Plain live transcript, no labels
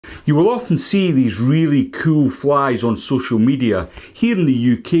You will often see these really cool flies on social media. Here in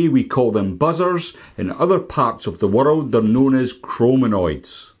the UK we call them buzzers. In other parts of the world they're known as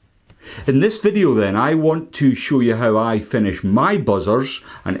Chironomids. In this video then I want to show you how I finish my buzzers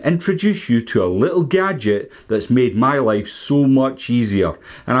and introduce you to a little gadget that's made my life so much easier,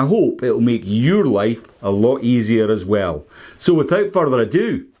 and I hope it'll make your life a lot easier as well. So without further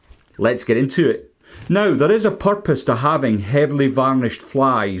ado, let's get into it. Now, there is a purpose to having heavily varnished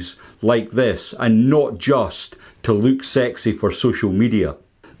flies like this and not just to look sexy for social media.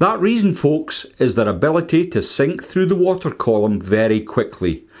 That reason, folks, is their ability to sink through the water column very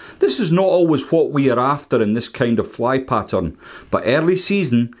quickly. This is not always what we are after in this kind of fly pattern, but early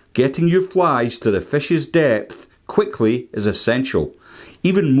season, getting your flies to the fish's depth quickly is essential,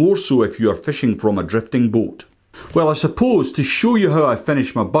 even more so if you are fishing from a drifting boat. Well, I suppose to show you how I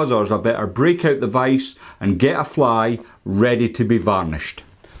finish my buzzers, I better break out the vise and get a fly ready to be varnished.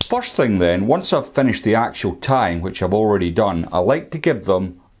 First thing then, once I've finished the actual tying, which I've already done, I like to give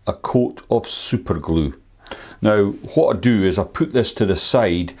them a coat of super glue. Now, what I do is I put this to the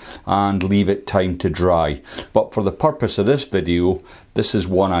side and leave it time to dry. But for the purpose of this video, this is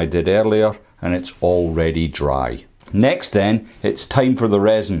one I did earlier and it's already dry. Next then, it's time for the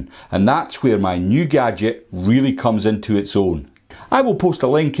resin, and that's where my new gadget really comes into its own. I will post a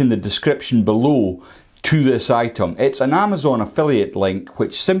link in the description below to this item. It's an Amazon affiliate link,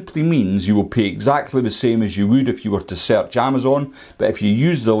 which simply means you will pay exactly the same as you would if you were to search Amazon, but if you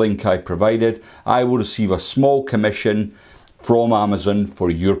use the link I provided, I will receive a small commission from Amazon for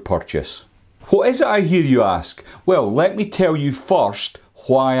your purchase. What is it, I hear you ask? Well, let me tell you first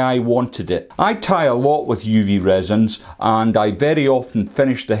why I wanted it. I tie a lot with UV resins, and I very often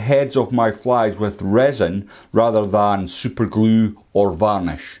finish the heads of my flies with resin rather than super glue or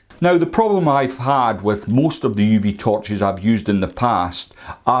varnish. Now, the problem I've had with most of the UV torches I've used in the past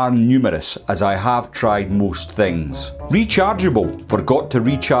are numerous, as I have tried most things. Rechargeable, forgot to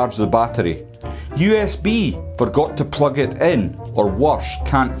recharge the battery. USB, forgot to plug it in, or worse,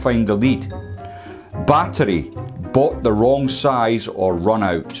 can't find the lead. Battery, bought the wrong size or run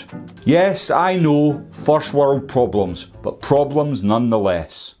out. Yes, I know, first world problems, but problems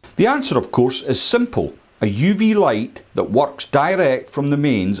nonetheless. The answer, of course, is simple. A UV light that works direct from the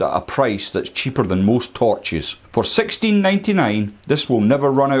mains at a price that's cheaper than most torches. For $16.99, this will never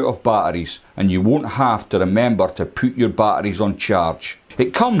run out of batteries, and you won't have to remember to put your batteries on charge.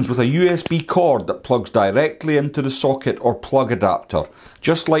 It comes with a USB cord that plugs directly into the socket or plug adapter,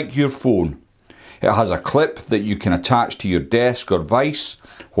 just like your phone. It has a clip that you can attach to your desk or vise,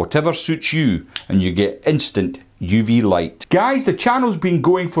 whatever suits you, and you get instant UV light. Guys, the channel's been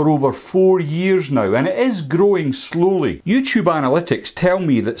going for over 4 years now, and it is growing slowly. YouTube analytics tell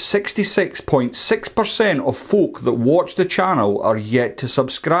me that 66.6% of folk that watch the channel are yet to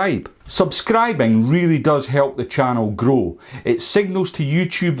subscribe. Subscribing really does help the channel grow. It signals to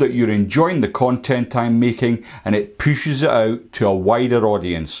YouTube that you're enjoying the content I'm making, and it pushes it out to a wider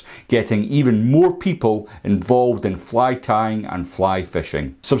audience, getting even more people involved in fly tying and fly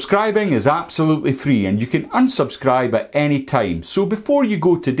fishing. Subscribing is absolutely free, and you can unsubscribe at any time. So before you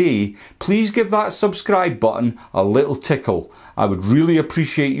go today, please give that subscribe button a little tickle. I would really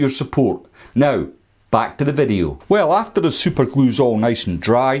appreciate your support. Now, back to the video. Well, after the super glue's all nice and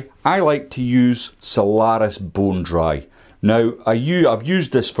dry, I like to use Solaris Bone Dry. Now, I've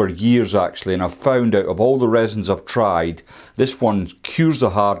used this for years actually, and I've found out of all the resins I've tried, this one cures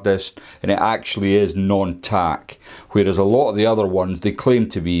the hardest, and it actually is non-tack. Whereas a lot of the other ones, they claim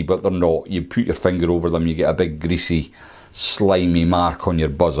to be, but they're not. You put your finger over them, you get a big greasy, slimy mark on your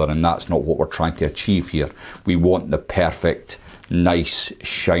buzzer, and that's not what we're trying to achieve here. We want the perfect, nice,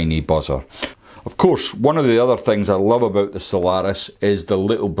 shiny buzzer. Of course, one of the other things I love about the Solaris is the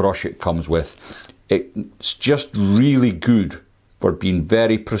little brush it comes with. It's just really good for being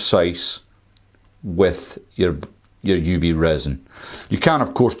very precise with your UV resin. You can,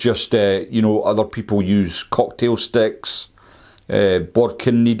 of course, just, other people use cocktail sticks,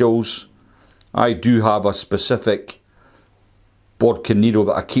 bodkin needles. I do have a specific bodkin needle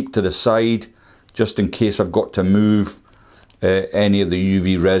that I keep to the side, just in case I've got to move any of the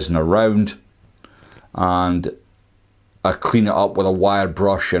UV resin around. And I clean it up with a wire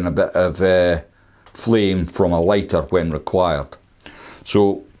brush and a bit of flame from a lighter when required.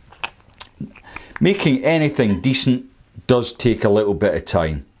 So making anything decent does take a little bit of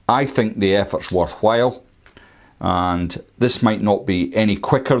time. I think the effort's worthwhile, and this might not be any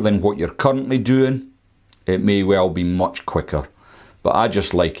quicker than what you're currently doing. It may well be much quicker, but I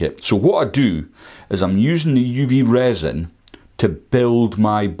just like it. So what I do is I'm using the UV resin to build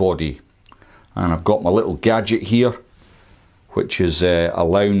my body. And I've got my little gadget here, which is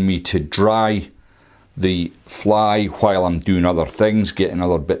allowing me to dry the fly while I'm doing other things, getting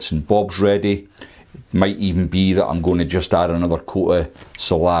other bits and bobs ready. It might even be that I'm going to just add another coat of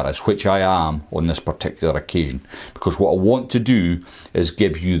Solaris, which I am on this particular occasion, because what I want to do is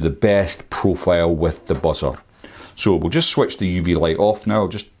give you the best profile with the buzzer. So we'll just switch the UV light off now. I'll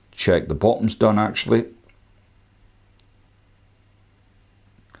just check the bottom's done actually.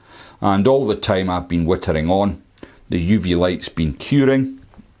 And all the time I've been wittering on, the UV light's been curing.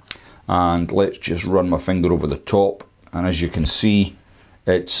 And let's just run my finger over the top, and as you can see,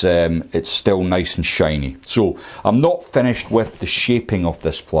 it's still nice and shiny. So I'm not finished with the shaping of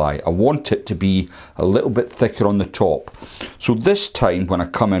this fly. I want it to be a little bit thicker on the top. So this time when I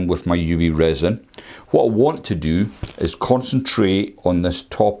come in with my UV resin, what I want to do is concentrate on this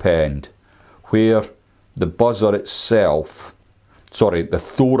top end where the buzzer itself, sorry, the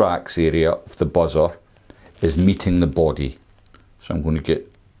thorax area of the buzzer is meeting the body. So I'm going to get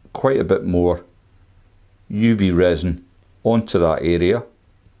quite a bit more UV resin onto that area,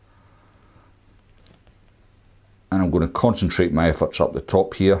 and I'm going to concentrate my efforts up the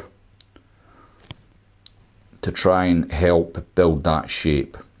top here to try and help build that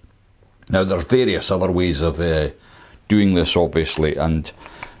shape. Now there's various other ways of doing this obviously, and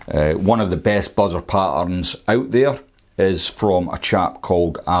one of the best buzzer patterns out there is from a chap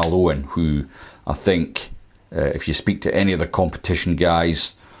called Al Owen, who I think if you speak to any of the competition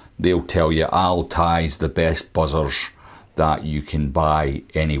guys, they'll tell you Al ties the best buzzers that you can buy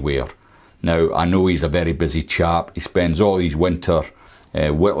anywhere. Now I know he's a very busy chap. He spends all his winter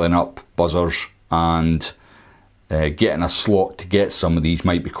whittling up buzzers, and getting a slot to get some of these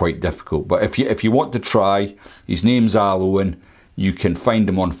might be quite difficult. But if you want to try, his name's Al Owen. You can find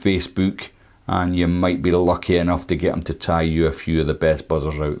him on Facebook, and you might be lucky enough to get him to tie you a few of the best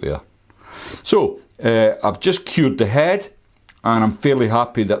buzzers out there. So I've just cured the head, and I'm fairly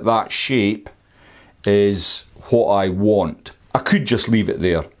happy that that shape is what I want. I could just leave it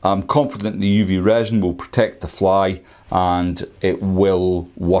there. I'm confident the UV resin will protect the fly and it will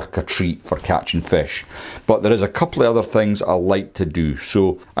work a treat for catching fish. But there is a couple of other things I like to do.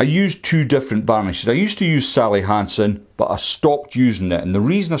 So I use two different varnishes. I used to use Sally Hansen, but I stopped using it. And the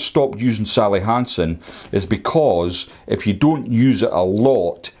reason I stopped using Sally Hansen is because if you don't use it a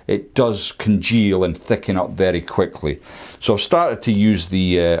lot, it does congeal and thicken up very quickly. So I've started to use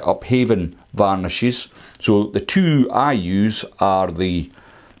the Uphaven varnishes. So the two I use are the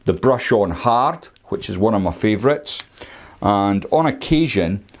Brush On Hard, which is one of my favourites, and on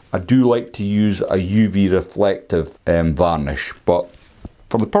occasion I do like to use a UV reflective varnish, but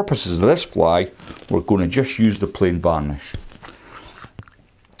for the purposes of this fly we're going to just use the plain varnish.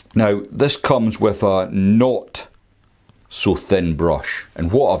 Now this comes with a not so thin brush,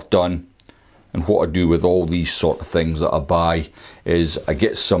 and what I've done and what I do with all these sort of things that I buy is I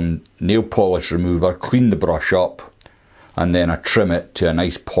get some nail polish remover, clean the brush up, and then I trim it to a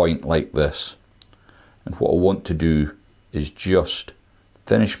nice point like this. And what I want to do is just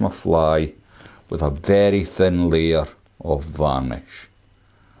finish my fly with a very thin layer of varnish.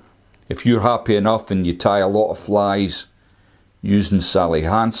 If you're happy enough and you tie a lot of flies using Sally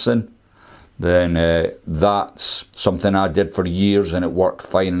Hansen, then that's something I did for years and it worked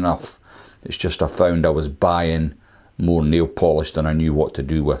fine enough. It's just I found I was buying more nail polish than I knew what to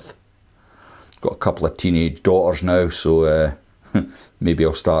do with. Got a couple of teenage daughters now, so maybe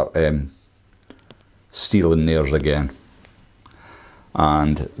I'll start stealing theirs again.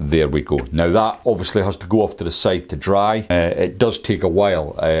 And there we go. Now that obviously has to go off to the side to dry. It does take a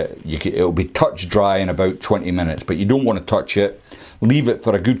while. It'll be touch dry in about 20 minutes, but you don't want to touch it. Leave it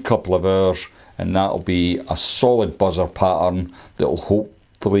for a good couple of hours, and that'll be a solid buzzer pattern that will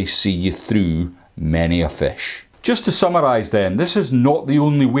hopefully see you through many a fish. Just to summarise then, this is not the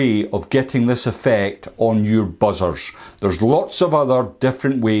only way of getting this effect on your buzzers. There's lots of other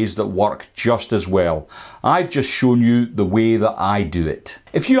different ways that work just as well. I've just shown you the way that I do it.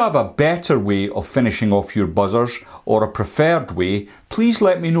 If you have a better way of finishing off your buzzers, or a preferred way, please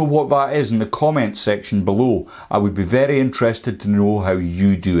let me know what that is in the comments section below. I would be very interested to know how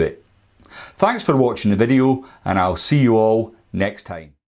you do it. Thanks for watching the video, and I'll see you all next time.